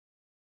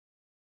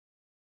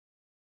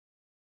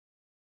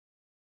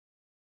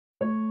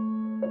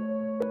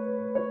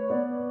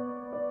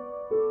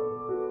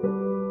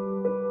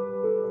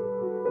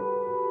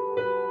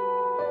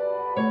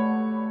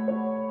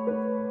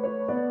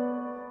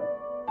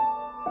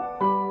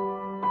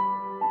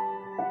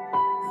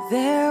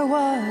There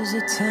was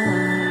a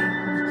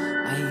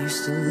time I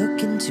used to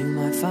look into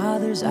my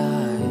father's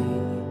eyes.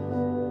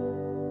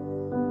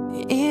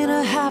 In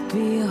a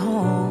happy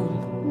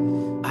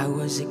home, I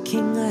was a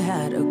king, I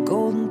had a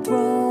golden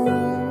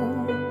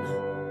throne.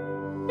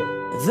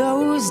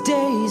 Those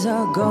days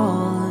are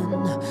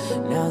gone,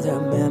 now they're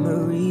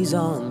memories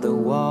on the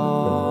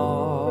wall.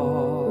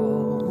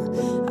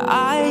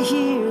 I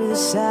hear the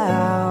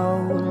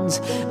sounds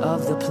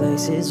of the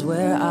places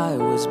where I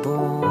was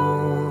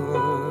born.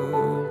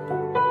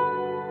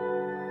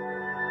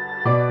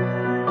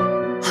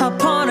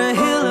 Upon a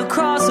hill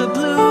across a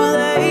blue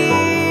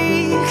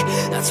lake,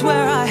 that's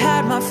where I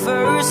had my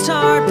first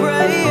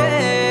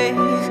heartbreak.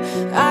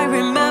 I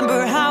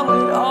remember how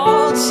it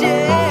all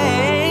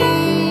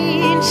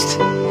changed.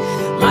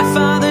 My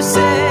father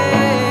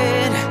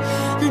said,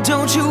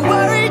 don't you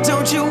worry,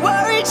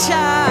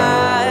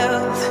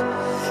 child.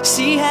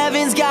 See,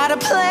 heaven's got a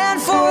plan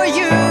for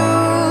you.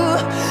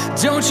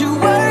 Don't you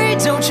worry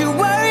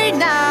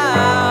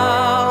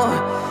now.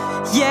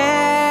 Yeah.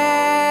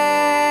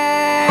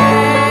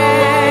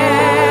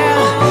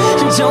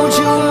 Don't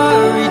you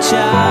worry,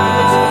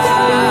 child.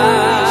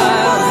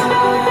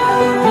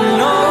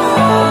 No.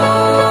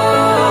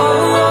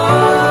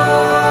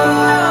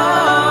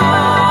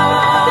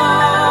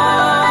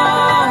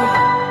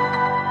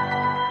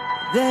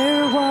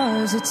 There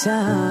was a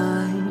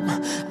time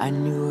I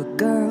knew a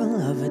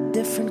girl of a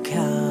different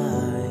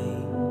kind.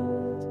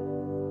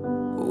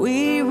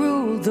 We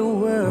ruled the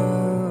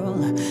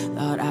world,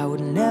 thought I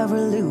would never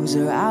lose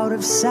her out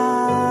of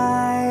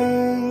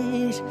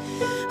sight.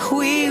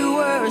 We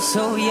were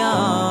so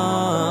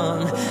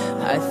young,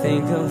 I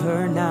think of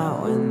her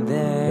now and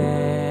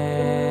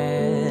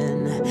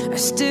then. I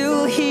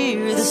still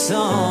hear the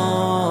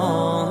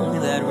song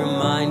that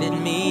reminded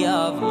me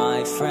of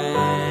my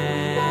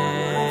friend.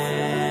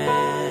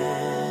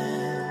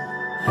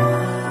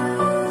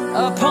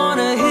 Upon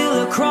a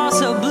hill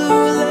across a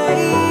blue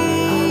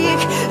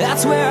lake,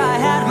 that's where I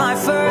had my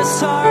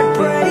first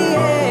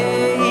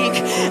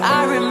heartbreak.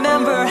 I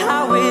remember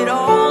how it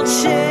all changed.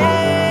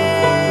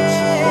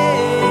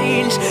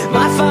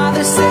 My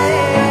father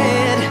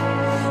said,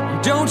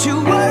 don't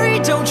you worry,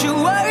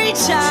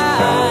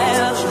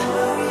 child.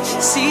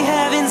 See,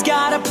 heaven's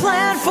got a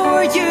plan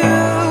for you.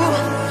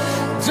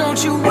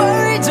 Don't you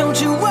worry